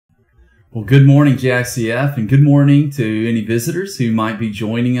Well, good morning, JICF, and good morning to any visitors who might be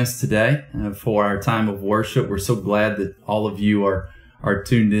joining us today for our time of worship. We're so glad that all of you are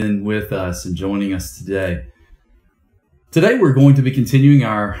tuned in with us and joining us today. Today, we're going to be continuing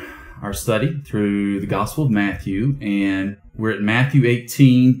our study through the Gospel of Matthew, and we're at Matthew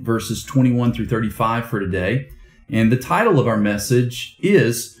 18, verses 21 through 35 for today. And the title of our message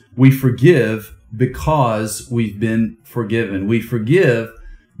is, We Forgive Because We've Been Forgiven. We forgive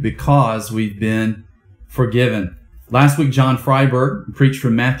because we've been forgiven. Last week, John Freiberg preached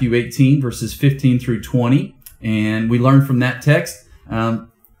from Matthew 18, verses 15 through 20, and we learned from that text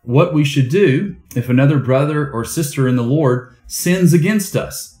what we should do if another brother or sister in the Lord sins against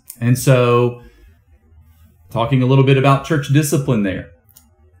us. And so, talking a little bit about church discipline there.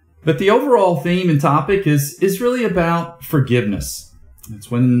 But the overall theme and topic is really about forgiveness.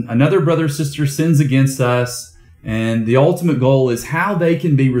 It's when another brother or sister sins against us, and the ultimate goal is how they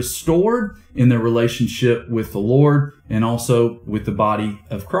can be restored in their relationship with the Lord and also with the body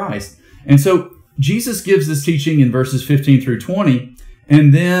of Christ. And so Jesus gives this teaching in verses 15 through 20.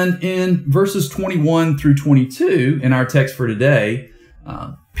 And then in verses 21 through 22, in our text for today,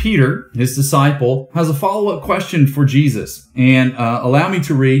 Peter, his disciple, has a follow-up question for Jesus. And allow me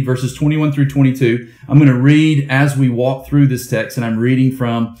to read verses 21 through 22. I'm going to read as we walk through this text, and I'm reading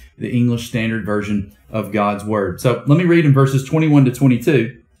from the English Standard Version of God's Word. So let me read in verses 21 to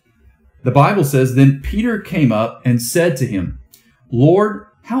 22. The Bible says, Then Peter came up and said to him, Lord,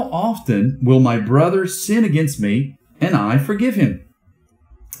 how often will my brother sin against me, and I forgive him?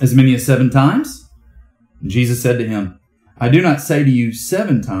 As many as 7 times? And Jesus said to him, I do not say to you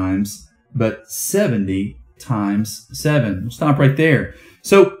 7 times, but 70 times 7. We'll stop right there.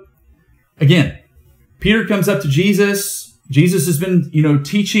 So, again, Peter comes up to Jesus. Jesus has been,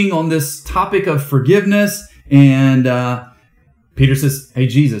 teaching on this topic of forgiveness, and Peter says, "Hey,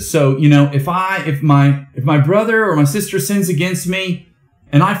 Jesus, so if my brother or my sister sins against me,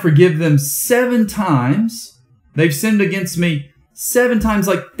 and I forgive them 7 times, they've sinned against me 7 times,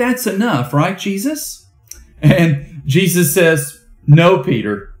 like that's enough, right, Jesus?" And Jesus says, "No,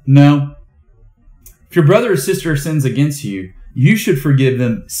 Peter, no. If your brother or sister sins against you, you should forgive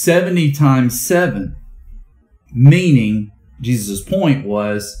them 70 times 7. Meaning, Jesus' point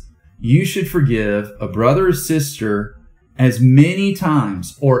was, you should forgive a brother or sister as many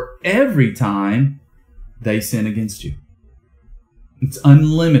times or every time they sin against you. It's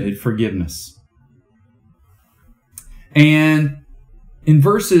unlimited forgiveness. And in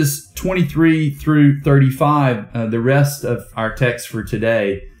verses 23 through 35, the rest of our text for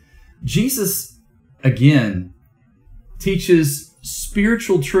today, Jesus, again, teaches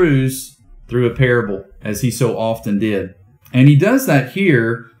spiritual truths through a parable, as he so often did. And he does that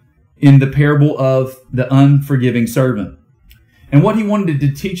here in the parable of the unforgiving servant. And what he wanted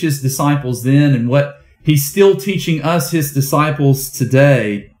to teach his disciples then, and what he's still teaching us, his disciples,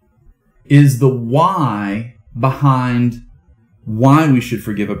 today, is the why behind why we should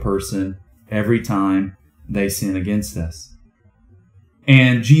forgive a person every time they sin against us.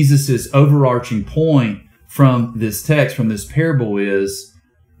 And Jesus' overarching point from this text, from this parable, is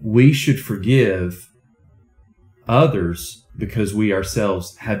we should forgive others because we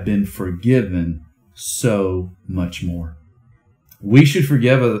ourselves have been forgiven so much more. We should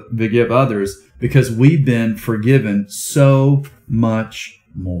forgive others because we've been forgiven so much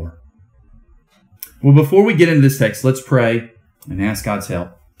more. Well, before we get into this text, let's pray and ask God's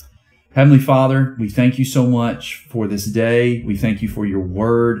help. Heavenly Father, we thank you so much for this day. We thank you for your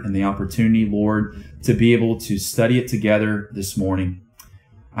word and the opportunity, Lord, to be able to study it together this morning.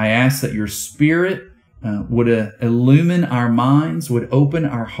 I ask that your Spirit would illumine our minds, would open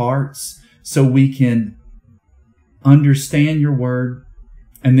our hearts so we can understand your word,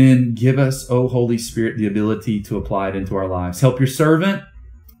 and then give us, O Holy Spirit, the ability to apply it into our lives. Help your servant.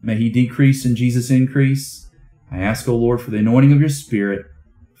 May he decrease and Jesus increase. I ask, O Lord, for the anointing of your Spirit,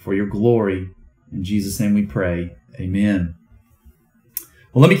 for your glory. In Jesus' name we pray. Amen.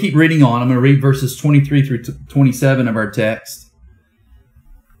 Well, let me keep reading on. I'm going to read verses 23 through 27 of our text.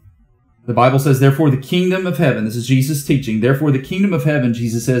 The Bible says, Therefore the kingdom of heaven, this is Jesus teaching, therefore the kingdom of heaven,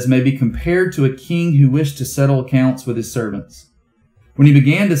 Jesus says, may be compared to a king who wished to settle accounts with his servants. When he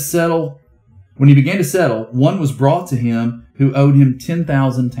began to settle, one was brought to him who owed him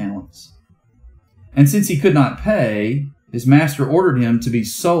 10,000 talents. And since he could not pay, his master ordered him to be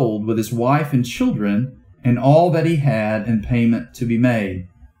sold with his wife and children and all that he had, and payment to be made.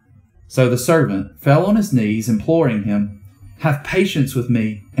 So the servant fell on his knees, imploring him, Have patience with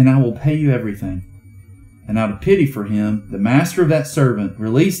me, and I will pay you everything. And out of pity for him, the master of that servant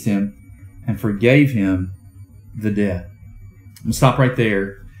released him and forgave him the debt. I'm going to stop right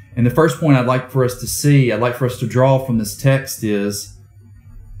there. And the first point I'd like for us to draw from this text is,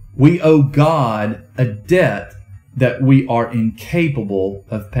 we owe God a debt that we are incapable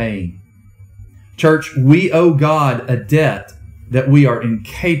of paying. Church, we owe God a debt that we are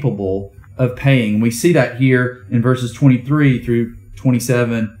incapable of paying. We see that here in verses 23 through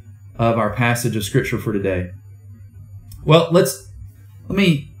 27 of our passage of Scripture for today. Well, let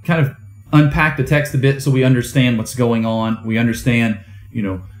me kind of unpack the text a bit so we understand what's going on. We understand,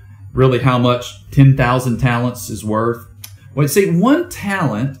 really how much 10,000 talents is worth. Well, see, one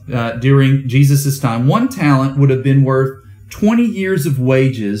talent during Jesus' time, one talent would have been worth 20 years of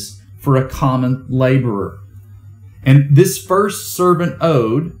wages for a common laborer. And this first servant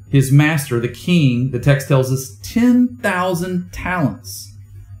owed his master, the king, the text tells us, 10,000 talents.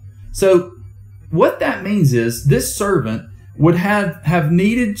 So what that means is this servant would have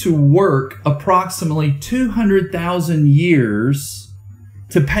needed to work approximately 200,000 years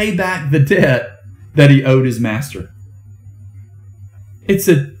to pay back the debt that he owed his master. It's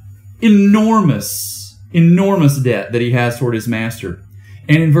an enormous debt that he has toward his master.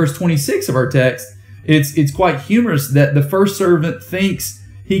 And in verse 26 of our text, it's quite humorous that the first servant thinks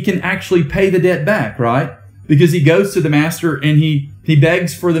he can actually pay the debt back, right? Because he goes to the master and he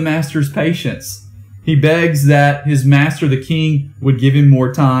begs for the master's patience. He begs that his master, the king, would give him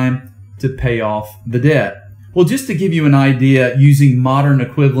more time to pay off the debt. Well, just to give you an idea, using modern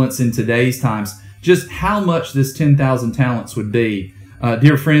equivalents in today's times, just how much this 10,000 talents would be.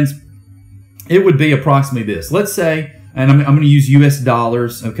 Dear friends, it would be approximately this. Let's say, and I'm going to use U.S.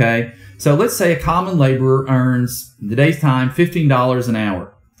 dollars, okay? So let's say a common laborer earns, in today's time, $15 an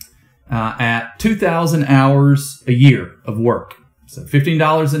hour at 2,000 hours a year of work. So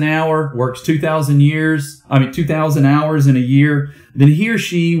 $15 an hour, works 2,000 hours in a year. Then he or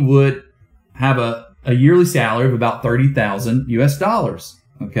she would have a yearly salary of about 30,000 U.S. dollars,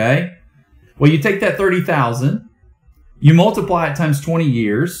 okay? Well, you take that 30,000, you multiply it times 20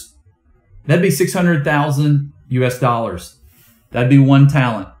 years, that'd be 600,000 U.S. dollars. That'd be one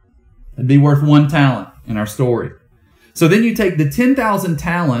talent. That'd be worth one talent in our story. So then you take the 10,000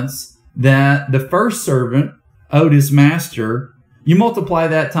 talents that the first servant owed his master, you multiply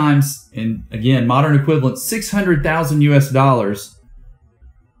that times, and again, modern equivalent, 600,000 U.S. dollars.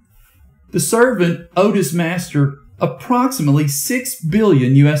 The servant owed his master approximately 6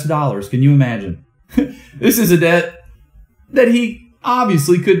 billion U.S. dollars. Can you imagine? This is a debt that he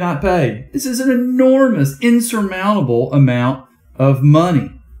obviously could not pay. This is an enormous, insurmountable amount of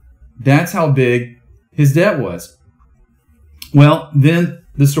money. That's how big his debt was. Well, then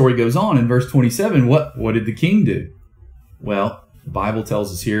the story goes on in verse 27. What did the king do? Well, the Bible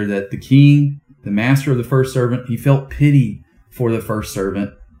tells us here that the king, the master of the first servant, he felt pity for the first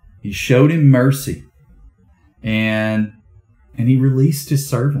servant. He showed him mercy, and he released his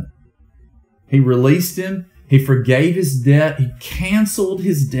servant. He released him. He forgave his debt. He canceled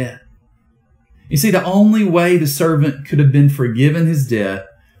his debt. You see, the only way the servant could have been forgiven his debt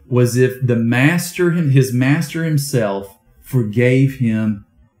was if his master himself forgave him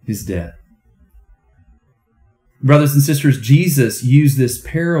his debt. Brothers and sisters, Jesus used this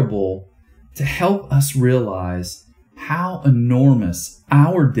parable to help us realize how enormous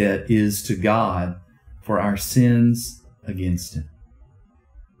our debt is to God for our sins against Him.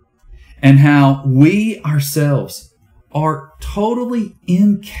 And how we ourselves are totally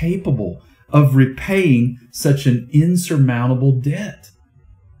incapable of repaying such an insurmountable debt.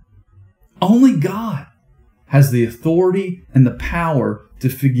 Only God has the authority and the power to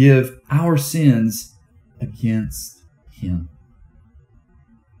forgive our sins against Him.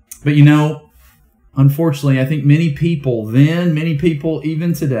 But unfortunately, I think many people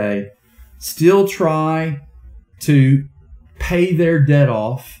even today, still try to pay their debt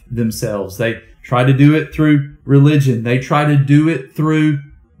off themselves. They try to do it through religion. They try to do it through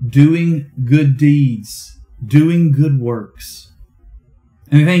doing good deeds, doing good works.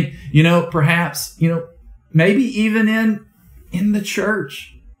 And I think, perhaps, maybe even in the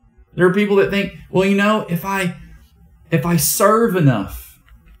church, there are people that think, well, if I serve enough,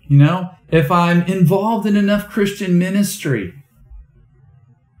 if I'm involved in enough Christian ministry,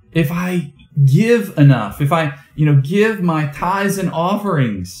 if I give enough, if I, give my tithes and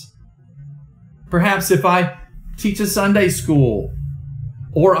offerings, perhaps if I teach a Sunday school,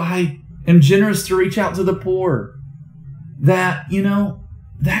 or I am generous to reach out to the poor, that,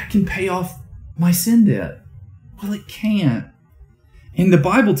 that can pay off my sin debt. Well, it can't. And the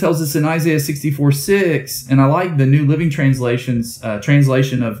Bible tells us in Isaiah 64:6, and I like the New Living Translation's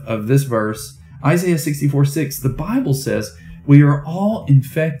translation of this verse, Isaiah 64:6, the Bible says, we are all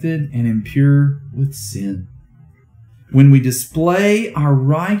infected and impure with sin. when we display our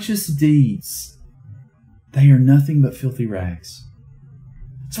righteous deeds, they are nothing but filthy rags.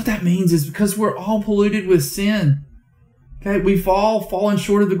 So what that means is because we're all polluted with sin. Okay, we've all fallen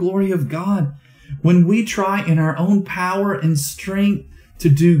short of the glory of God. When we try in our own power and strength to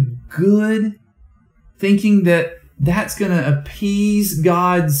do good, thinking that that's going to appease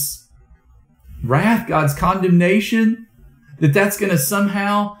God's wrath, God's condemnation, that's going to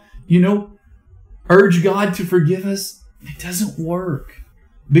somehow, urge God to forgive us, it doesn't work.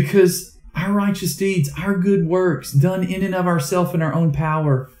 Because our righteous deeds, our good works, done in and of ourselves in our own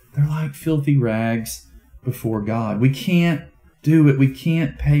power, they're like filthy rags before God. We can't do it. We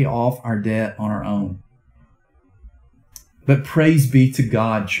can't pay off our debt on our own. But praise be to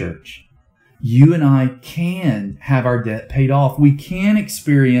God, church. You and I can have our debt paid off. We can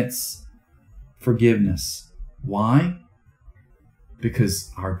experience forgiveness. Why?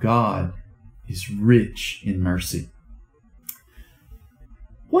 Because our God is rich in mercy.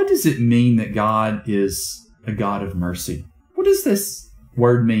 What does it mean that God is a God of mercy? What does this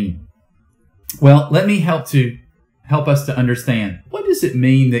word mean? Well, let me help us to understand. What does it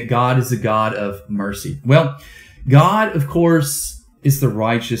mean that God is a God of mercy? Well, God, of course, is the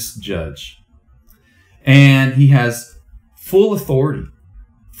righteous judge. And He has full authority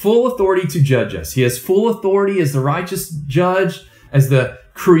to judge us. He has full authority as the righteous judge, as the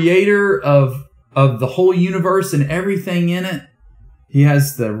creator of the whole universe and everything in it. He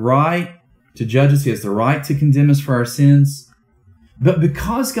has the right to judge us. He has the right to condemn us for our sins. But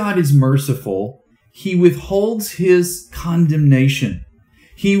because God is merciful, He withholds His condemnation.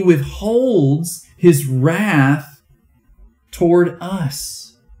 He withholds His wrath toward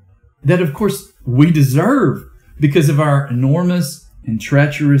us. That, of course, we deserve because of our enormous and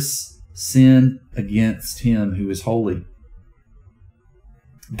treacherous sin against Him who is holy.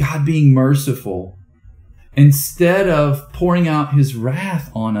 God being merciful, instead of pouring out His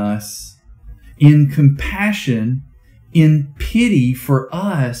wrath on us, in compassion, in pity for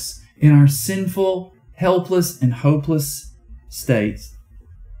us in our sinful, helpless, and hopeless states,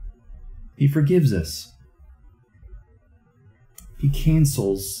 He forgives us. He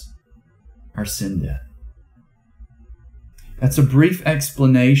cancels our sin debt. That's a brief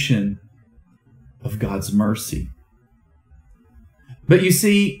explanation of God's mercy. But you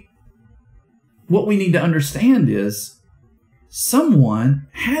see, what we need to understand is someone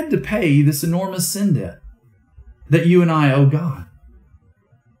had to pay this enormous sin debt that you and I owe God.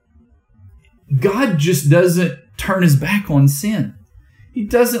 God just doesn't turn His back on sin. He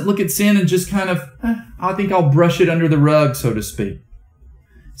doesn't look at sin and just kind of, I think I'll brush it under the rug, so to speak.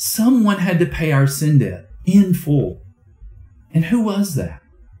 Someone had to pay our sin debt in full. And who was that?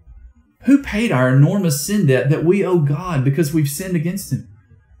 Who paid our enormous sin debt that we owe God because we've sinned against Him?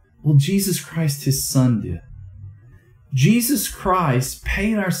 Well, Jesus Christ, His Son, did. Jesus Christ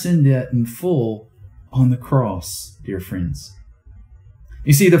paid our sin debt in full on the cross, dear friends.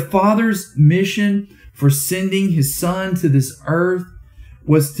 You see, the Father's mission for sending His Son to this earth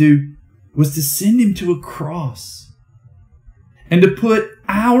was to send Him to a cross and to put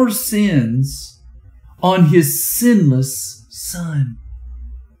our sins on His sinless Son.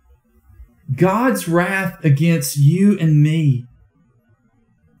 God's wrath against you and me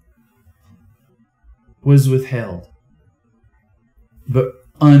was withheld, but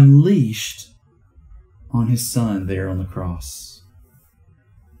unleashed on His Son there on the cross.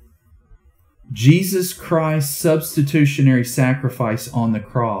 Jesus Christ's substitutionary sacrifice on the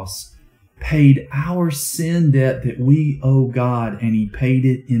cross paid our sin debt that we owe God, and He paid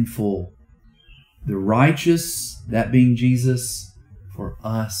it in full. The righteous, that being Jesus, for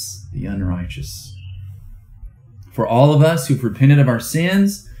us, the unrighteous. For all of us who've repented of our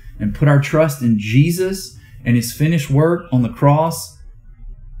sins and put our trust in Jesus and His finished work on the cross,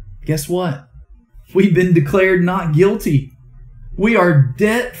 guess what? We've been declared not guilty. We are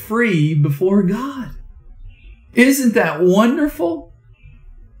debt-free before God. Isn't that wonderful?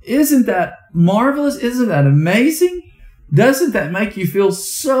 Isn't that marvelous? Isn't that amazing? Doesn't that make you feel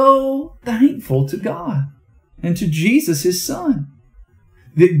so thankful to God and to Jesus, His Son?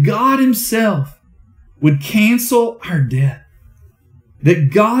 That God Himself would cancel our debt.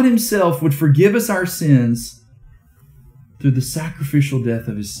 That God Himself would forgive us our sins through the sacrificial death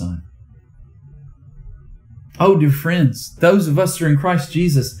of His Son. Oh, dear friends, those of us who are in Christ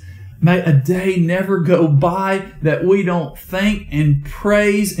Jesus, may a day never go by that we don't thank and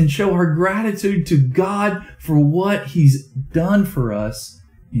praise and show our gratitude to God for what He's done for us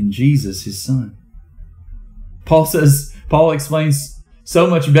in Jesus, His Son. Paul explains so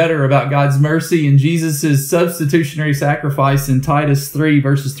much better about God's mercy and Jesus' substitutionary sacrifice in Titus 3,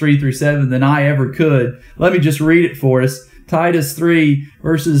 verses 3 through 7 than I ever could. Let me just read it for us. Titus 3,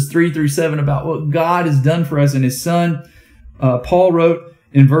 verses 3 through 7, about what God has done for us in His Son. Paul wrote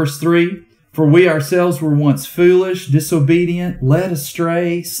in verse 3, "For we ourselves were once foolish, disobedient, led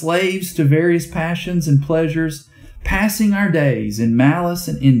astray, slaves to various passions and pleasures, passing our days in malice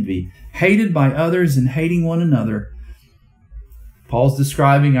and envy, hated by others and hating one another." Paul's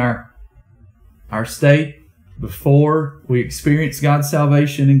describing our state before we experience God's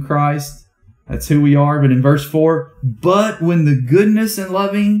salvation in Christ. That's who we are. But in verse 4, "But when the goodness and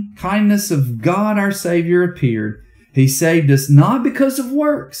loving kindness of God our Savior appeared, He saved us not because of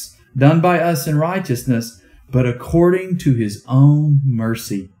works done by us in righteousness, but according to His own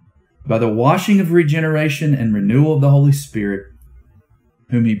mercy, by the washing of regeneration and renewal of the Holy Spirit,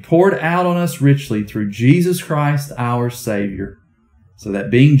 whom He poured out on us richly through Jesus Christ our Savior, so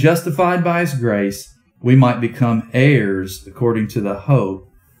that being justified by His grace, we might become heirs according to the hope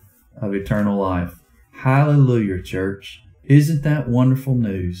of eternal life." Hallelujah, church. Isn't that wonderful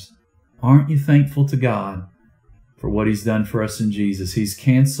news? Aren't you thankful to God for what He's done for us in Jesus? He's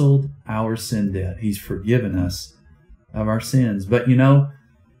canceled our sin debt. He's forgiven us of our sins. But you know,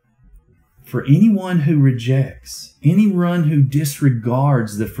 for anyone who rejects, anyone who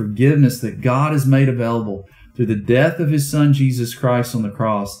disregards the forgiveness that God has made available through the death of His Son, Jesus Christ, on the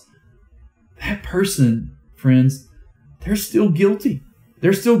cross, that person, friends, they're still guilty.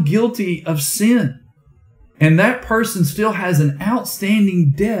 They're still guilty of sin. And that person still has an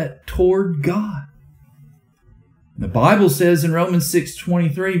outstanding debt toward God. The Bible says in Romans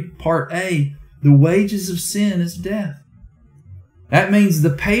 6:23, Part A, the wages of sin is death. That means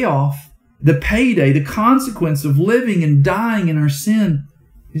the payoff, the payday, the consequence of living and dying in our sin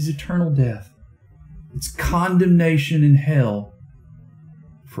is eternal death. It's condemnation in hell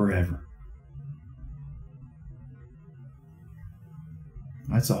forever.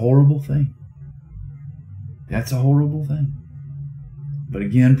 That's a horrible thing. That's a horrible thing. But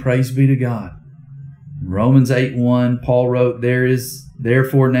again, praise be to God. In Romans 8:1, Paul wrote, "There is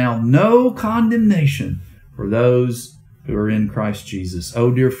therefore now no condemnation for those who are in Christ Jesus."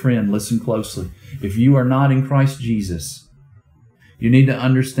 Oh, dear friend, listen closely. If you are not in Christ Jesus, you need to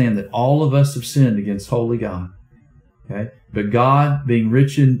understand that all of us have sinned against holy God. Okay? But God, being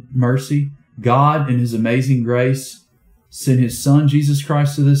rich in mercy, God in His amazing grace, sent His Son, Jesus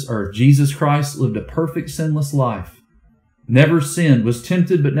Christ, to this earth. Jesus Christ lived a perfect, sinless life. Never sinned, was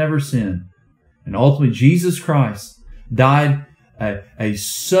tempted but never sinned. And ultimately, Jesus Christ died a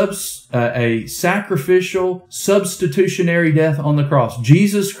sacrificial, substitutionary death on the cross.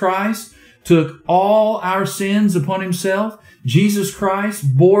 Jesus Christ took all our sins upon Himself. Jesus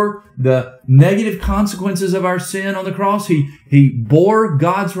Christ bore the negative consequences of our sin on the cross. He bore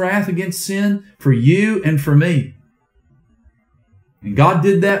God's wrath against sin for you and for me. And God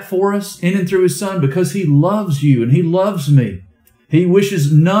did that for us in and through His Son because He loves you and He loves me. He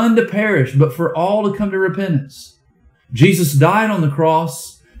wishes none to perish, but for all to come to repentance. Jesus died on the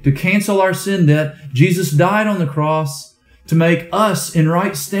cross to cancel our sin debt. Jesus died on the cross to make us in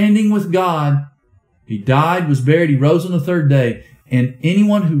right standing with God. He died, was buried, He rose on the third day. And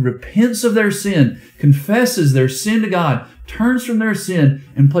anyone who repents of their sin, confesses their sin to God, turns from their sin,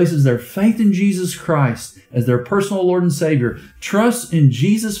 and places their faith in Jesus Christ as their personal Lord and Savior, trusts in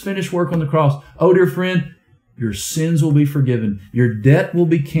Jesus' finished work on the cross, oh dear friend, your sins will be forgiven. Your debt will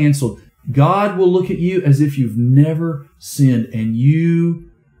be canceled. God will look at you as if you've never sinned, and you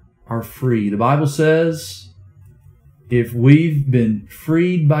are free. The Bible says, if we've been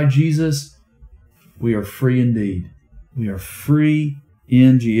freed by Jesus, we are free indeed. We are free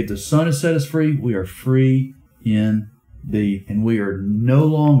indeed. If the Son has set us free, we are free indeed. And we are no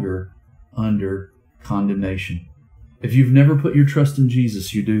longer under condemnation. If you've never put your trust in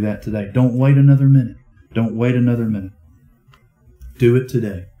Jesus, you do that today. Don't wait another minute. Don't wait another minute. Do it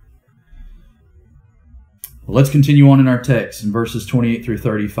today. Well, let's continue on in our text in verses 28 through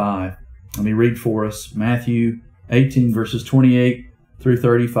 35. Let me read for us Matthew 18, verses 28 through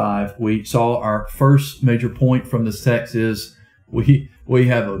 35. We saw our first major point from this text is we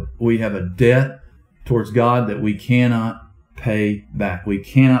have a debt towards God that we cannot pay back. We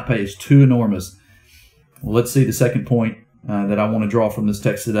cannot pay. It's too enormous. Well, let's see the second point that I want to draw from this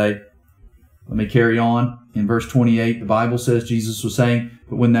text today. Let me carry on. In verse 28, the Bible says Jesus was saying,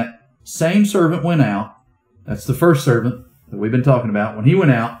 but when that same servant went out, that's the first servant that we've been talking about, when he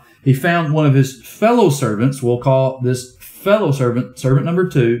went out, he found one of his fellow servants. We'll call this fellow servant, servant number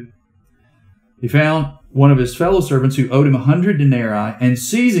 2. He found one of his fellow servants who owed him 100 denarii, and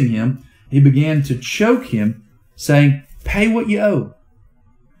seizing him, he began to choke him, saying, pay what you owe.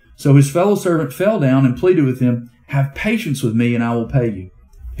 So his fellow servant fell down and pleaded with him, "Have patience with me and I will pay you."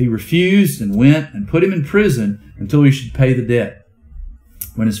 He refused and went and put him in prison until he should pay the debt.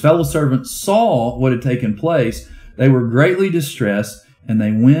 When his fellow servants saw what had taken place, they were greatly distressed, and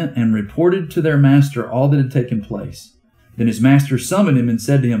they went and reported to their master all that had taken place. Then his master summoned him and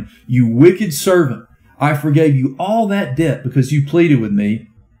said to him, "You wicked servant, I forgave you all that debt because you pleaded with me.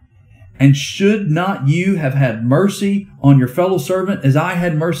 And should not you have had mercy on your fellow servant as I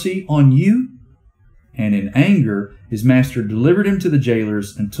had mercy on you?" And in anger, his master delivered him to the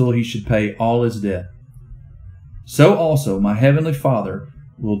jailers until he should pay all his debt. So also my heavenly Father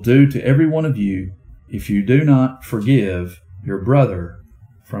will do to every one of you if you do not forgive your brother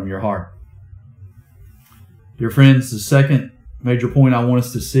from your heart. Dear friends, the second major point I want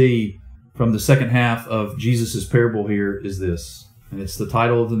us to see from the second half of Jesus' parable here is this, and it's the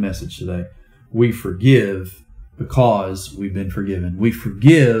title of the message today. We forgive because we've been forgiven. We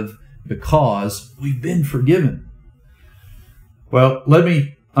forgive because we've been forgiven. Well, let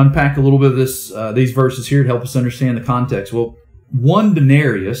me unpack a little bit of these verses here to help us understand the context. Well, 1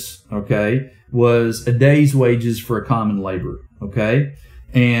 denarius, was a day's wages for a common laborer,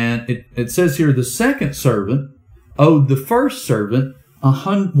 And it says here the second servant owed the first servant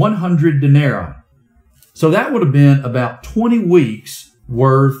 100 denarii. So that would have been about 20 weeks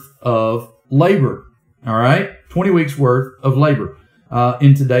worth of labor, 20 weeks worth of labor.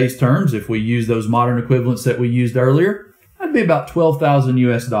 In today's terms, if we use those modern equivalents that we used earlier, that'd be about $12,000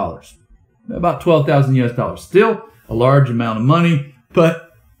 US. About $12,000 US. Still a large amount of money, but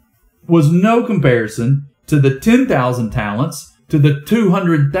was no comparison to the 10,000 talents, to the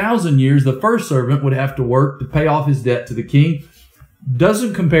 200,000 years the first servant would have to work to pay off his debt to the king.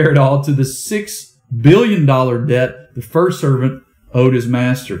 Doesn't compare at all to the $6 billion debt the first servant owed his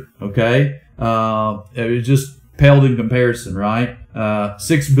master, It just paled in comparison, right?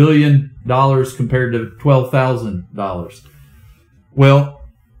 $6 billion compared to $12,000. Well,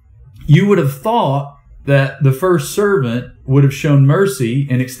 you would have thought that the first servant would have shown mercy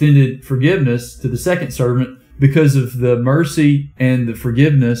and extended forgiveness to the second servant because of the mercy and the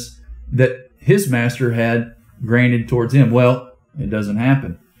forgiveness that his master had granted towards him. Well, it doesn't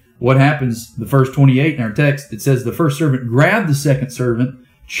happen. What happens, the verse 28 in our text, it says the first servant grabbed the second servant,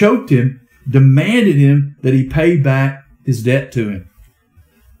 choked him, demanded him that he pay back his debt to him.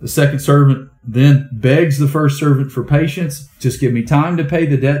 The second servant then begs the first servant for patience. Just give me time to pay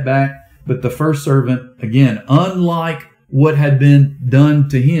the debt back. But the first servant, again, unlike what had been done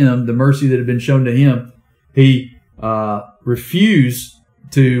to him, the mercy that had been shown to him, he refused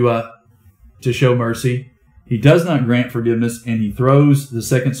to show mercy. He does not grant forgiveness, and he throws the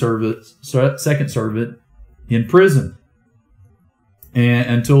second servant in prison and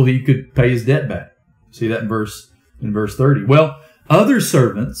until he could pay his debt back. See that in verse 30. Well, other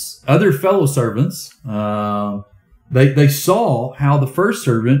fellow servants, they saw how the first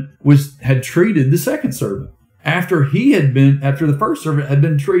servant had treated the second servant after the first servant had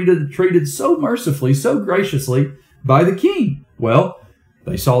been treated so mercifully, so graciously by the king. Well,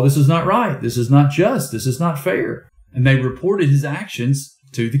 they saw this is not right. This is not just. This is not fair. And they reported his actions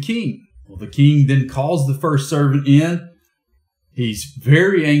to the king. Well, the king then calls the first servant in. He's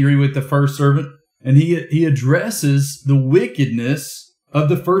very angry with the first servant, and he addresses the wickedness of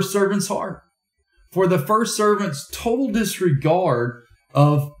the first servant's heart. For the first servant's total disregard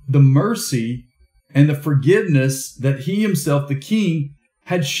of the mercy and the forgiveness that he himself, the king,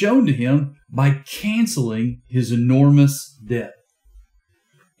 had shown to him by canceling his enormous debt.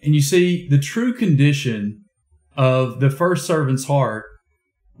 And you see, the true condition of the first servant's heart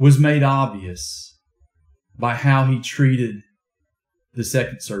was made obvious by how he treated the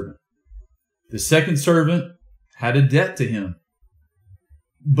second servant. The second servant had a debt to him,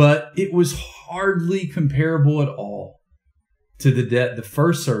 but it was hardly comparable at all to the debt the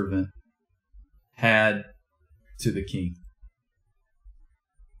first servant had to the king.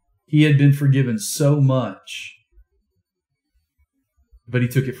 He had been forgiven so much, but he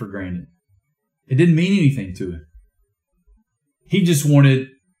took it for granted. It didn't mean anything to him. He just wanted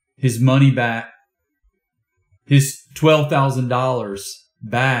his money back, his $12,000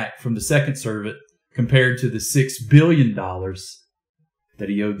 back from the second servant compared to the $6 billion that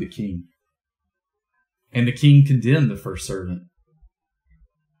he owed the king. And the king condemned the first servant.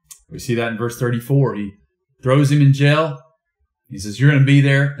 We see that in verse 34. He throws him in jail. He says, "You're going to be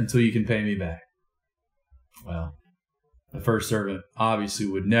there until you can pay me back." Well, the first servant obviously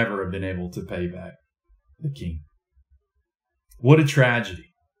would never have been able to pay back the king. What a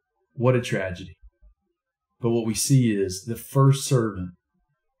tragedy. What a tragedy. But what we see is the first servant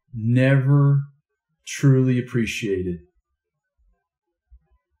never truly appreciated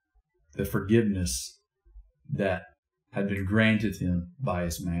the forgiveness that had been granted him by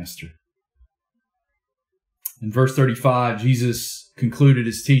his master. In verse 35, Jesus concluded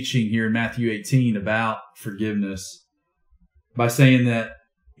his teaching here in Matthew 18 about forgiveness by saying that,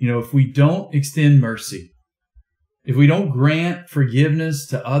 if we don't extend mercy, if we don't grant forgiveness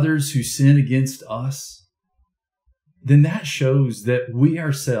to others who sin against us, then that shows that we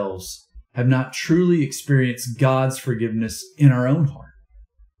ourselves have not truly experienced God's forgiveness in our own heart.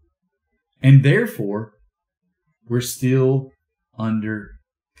 And therefore, we're still under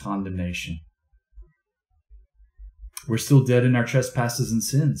condemnation. We're still dead in our trespasses and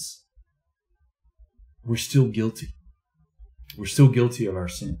sins. We're still guilty. We're still guilty of our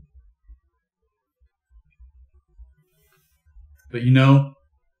sin. But on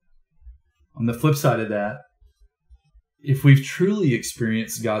the flip side of that, if we've truly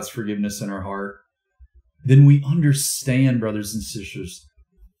experienced God's forgiveness in our heart, then we understand, brothers and sisters,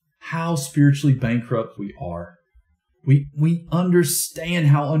 how spiritually bankrupt we are. We understand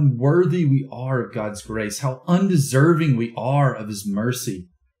how unworthy we are of God's grace, how undeserving we are of His mercy.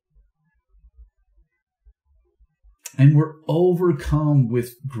 And we're overcome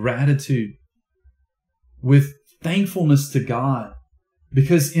with gratitude, with thankfulness to God,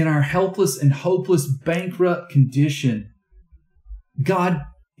 because in our helpless and hopeless, bankrupt condition, God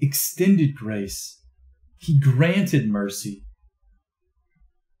extended grace. He granted mercy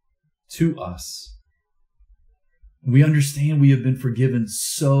to us. We understand we have been forgiven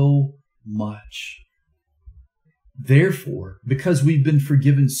so much. Therefore, because we've been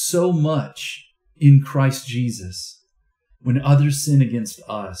forgiven so much in Christ Jesus, when others sin against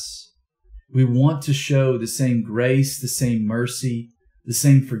us, we want to show the same grace, the same mercy, the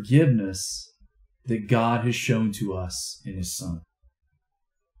same forgiveness that God has shown to us in His Son.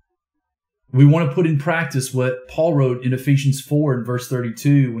 We want to put in practice what Paul wrote in Ephesians 4 and verse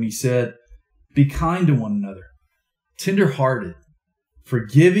 32 when he said, "Be kind to one another, tender-hearted,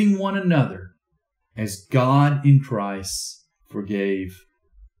 forgiving one another as God in Christ forgave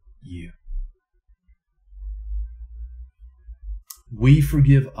you." We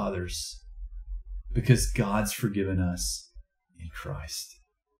forgive others because God's forgiven us in Christ.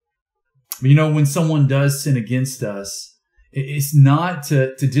 But when someone does sin against us, it's not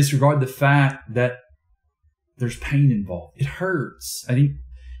to disregard the fact that there's pain involved. It hurts. I think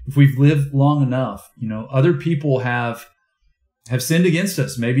if we've lived long enough, other people have sinned against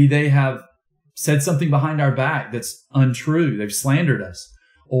us. Maybe they have said something behind our back that's untrue. They've slandered us,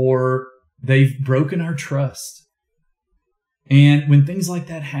 or they've broken our trust. And when things like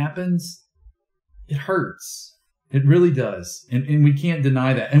that happens, it hurts. It really does. And we can't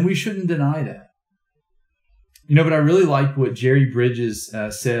deny that. And we shouldn't deny that. But I really like what Jerry Bridges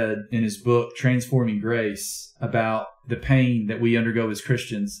said in his book, Transforming Grace, about the pain that we undergo as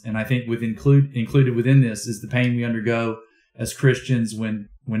Christians. And I think included within this is the pain we undergo as Christians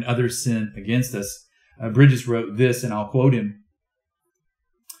when others sin against us. Bridges wrote this, and I'll quote him.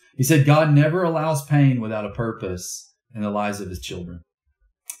 He said, "God never allows pain without a purpose in the lives of His children.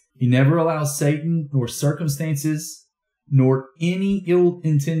 He never allows Satan nor circumstances nor any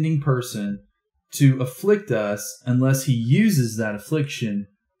ill-intending person to afflict us unless He uses that affliction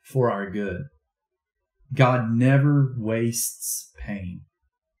for our good. God never wastes pain.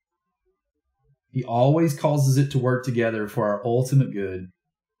 He always causes it to work together for our ultimate good,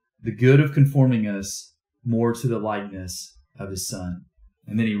 the good of conforming us more to the likeness of His Son."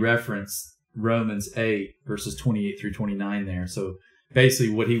 And then he referenced Romans 8, verses 28 through 29 there. So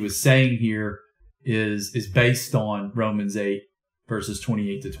basically what he was saying here is based on Romans 8, verses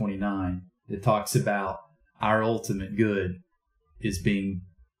 28 to 29. It talks about our ultimate good is being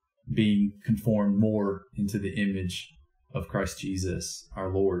conformed more into the image of Christ Jesus,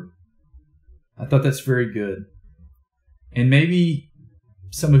 our Lord. I thought that's very good. And maybe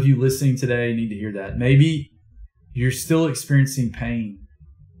some of you listening today need to hear that. Maybe you're still experiencing pain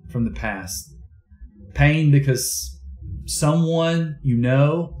from the past. Pain because someone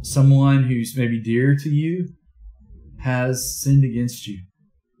someone who's maybe dear to you, has sinned against you.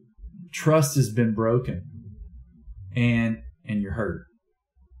 Trust has been broken, and you're hurt.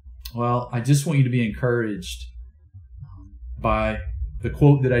 Well, I just want you to be encouraged by the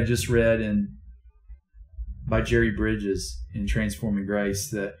quote that I just read by Jerry Bridges in Transforming Grace,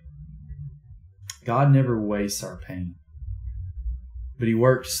 that God never wastes our pain, but He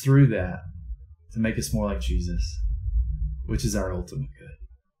works through that to make us more like Jesus, which is our ultimate good.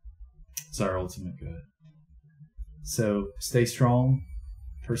 It's our ultimate good. So stay strong,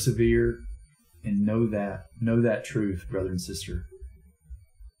 persevere, and know that truth, brother and sister.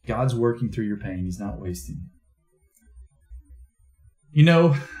 God's working through your pain. He's not wasting it.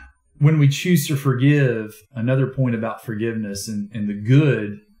 when we choose to forgive, another point about forgiveness and the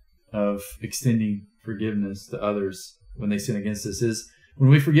good of extending forgiveness to others when they sin against us is when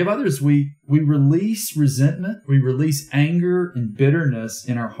we forgive others, we release resentment, we release anger and bitterness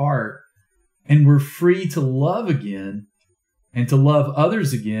in our heart, and we're free to love again and to love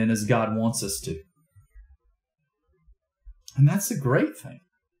others again as God wants us to. And that's a great thing.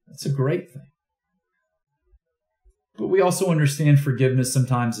 That's a great thing. But we also understand forgiveness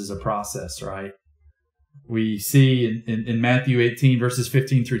sometimes is a process, right? We see in Matthew 18, verses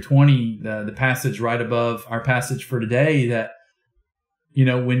 15 through 20, the passage right above our passage for today, that, you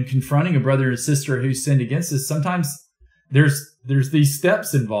know, when confronting a brother or sister who sinned against us, sometimes there's these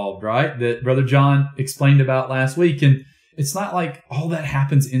steps involved, right? That Brother John explained about last week. And it's not like all that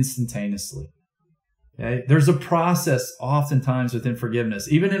happens instantaneously. Okay? There's a process oftentimes within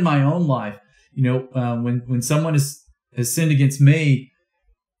forgiveness. Even in my own life, you know, when someone has sinned against me,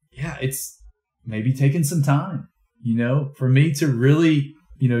 yeah, it's maybe taken some time, you know, for me to really,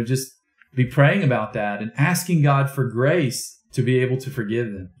 you know, just be praying about that and asking God for grace to be able to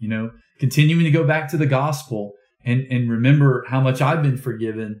forgive them, you know, continuing to go back to the gospel and remember how much I've been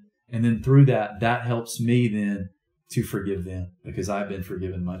forgiven. And then through that helps me then to forgive them because I've been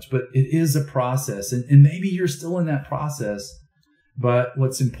forgiven much. But it is a process, and maybe you're still in that process. But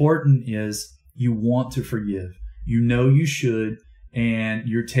what's important is you want to forgive. You know you should, and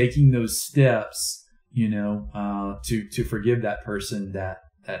you're taking those steps, you know, to forgive that person that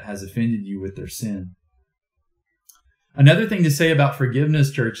has offended you with their sin. Another thing to say about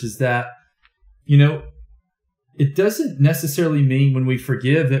forgiveness, church, is that, you know, it doesn't necessarily mean when we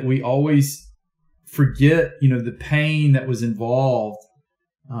forgive that we always forget, you know, the pain that was involved,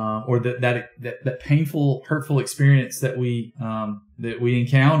 or that painful, hurtful experience that we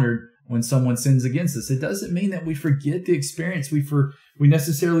encountered when someone sins against us. It doesn't mean that we forget the experience. We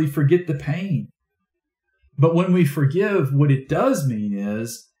necessarily forget the pain. But when we forgive, what it does mean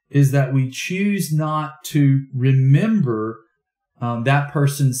is that we choose not to remember that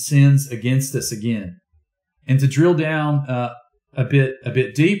person's sins against us again. And to drill down a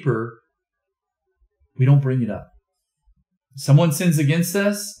bit deeper, we don't bring it up. Someone sins against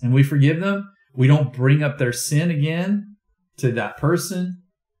us and we forgive them, we don't bring up their sin again to that person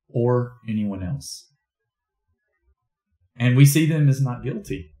or anyone else. And we see them as not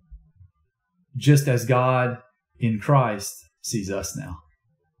guilty, just as God in Christ sees us now.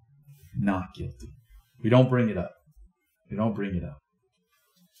 Not guilty. We don't bring it up. We don't bring it up.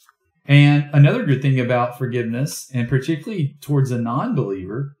 And another good thing about forgiveness, and particularly towards a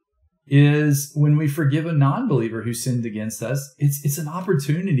non-believer, is when we forgive a non-believer who sinned against us, it's an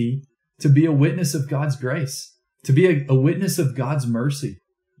opportunity to be a witness of God's grace, to be a witness of God's mercy,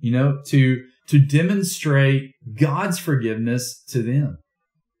 you know, to demonstrate God's forgiveness to them.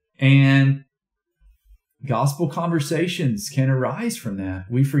 And gospel conversations can arise from that.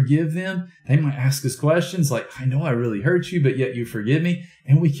 We forgive them. They might ask us questions like, I know I really hurt you, but yet you forgive me.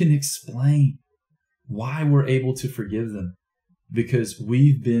 And we can explain why we're able to forgive them, because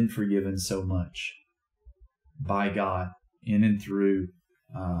we've been forgiven so much by God in and through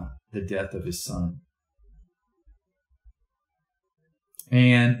the death of His Son.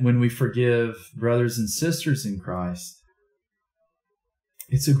 And when we forgive brothers and sisters in Christ,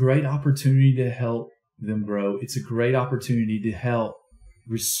 it's a great opportunity to help them grow. It's a great opportunity to help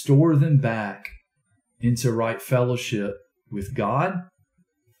restore them back into right fellowship with God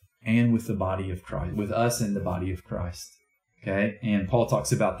and with the body of Christ, with us and the body of Christ. Okay, and Paul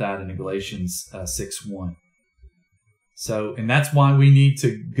talks about that in Galatians 6:1. So, and that's why we need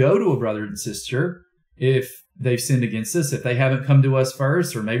to go to a brother and sister if they've sinned against us, if they haven't come to us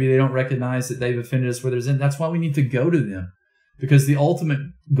first, or maybe they don't recognize that they've offended us with their sin. That's why we need to go to them, because the ultimate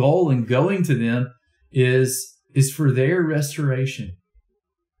goal in going to them is for their restoration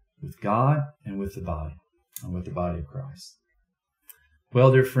with God and with the body of Christ.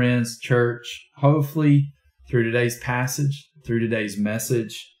 Well, dear friends, church, hopefully through today's passage, through today's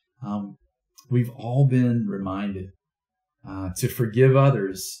message, we've all been reminded to forgive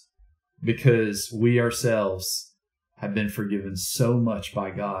others, because we ourselves have been forgiven so much by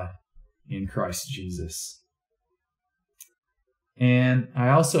God in Christ Jesus. And I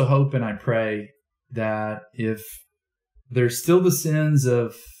also hope and I pray that if there's still the sins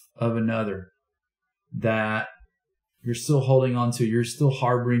of another that you're still holding on to, you're still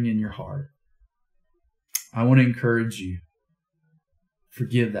harboring in your heart, I want to encourage you,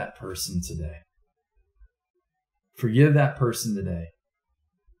 forgive that person today. Forgive that person today.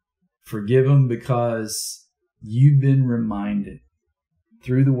 Forgive them, because you've been reminded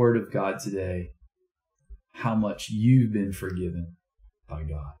through the Word of God today how much you've been forgiven by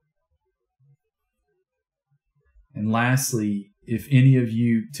God. And lastly, if any of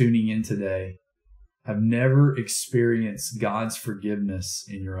you tuning in today have never experienced God's forgiveness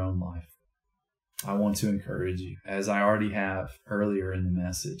in your own life, I want to encourage you, as I already have earlier in the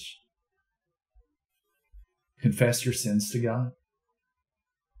message. Confess your sins to God.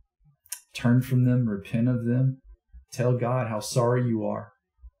 Turn from them, repent of them. Tell God how sorry you are.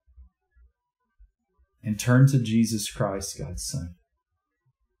 And turn to Jesus Christ, God's Son.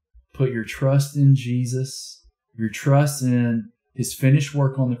 Put your trust in Jesus, your trust in His finished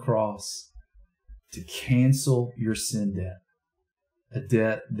work on the cross to cancel your sin debt, a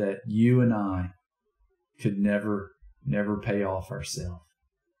debt that you and I could never pay off ourselves.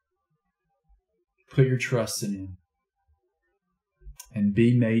 Put your trust in Him and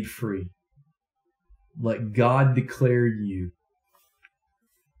be made free. Let God declare you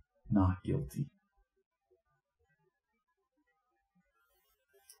not guilty.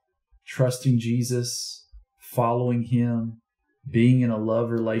 Trusting Jesus, following Him, being in a love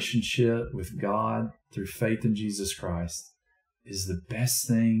relationship with God through faith in Jesus Christ is the best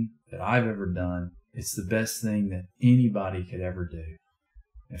thing that I've ever done. It's the best thing that anybody could ever do.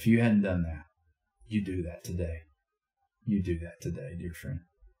 If you hadn't done that, you do that today. You do that today, dear friend.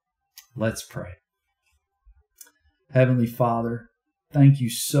 Let's pray. Heavenly Father, thank you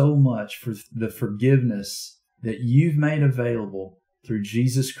so much for the forgiveness that you've made available through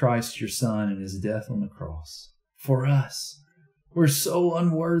Jesus Christ, your Son, and His death on the cross. For us, we're so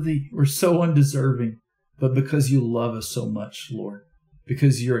unworthy, we're so undeserving, but because you love us so much, Lord,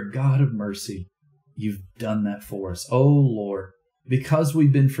 because you're a God of mercy, you've done that for us. Oh, Lord, because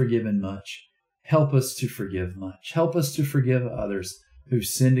we've been forgiven much, help us to forgive much. Help us to forgive others who've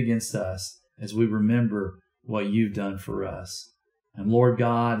sinned against us as we remember what you've done for us. And Lord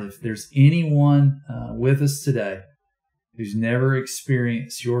God, if there's anyone with us today who's never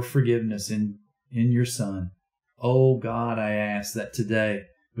experienced your forgiveness in your Son, oh God, I ask that today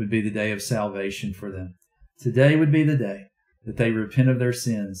would be the day of salvation for them. Today would be the day that they repent of their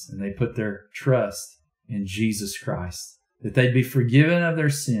sins and they put their trust in Jesus Christ, that they'd be forgiven of their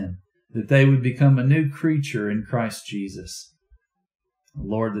sin, that they would become a new creature in Christ Jesus.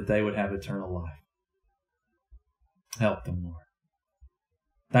 Lord, that they would have eternal life. Help them, Lord.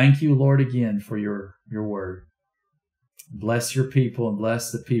 Thank you, Lord, again for your word. Bless your people and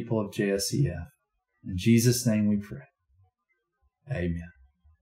bless the people of JSCF. In Jesus' name we pray. Amen.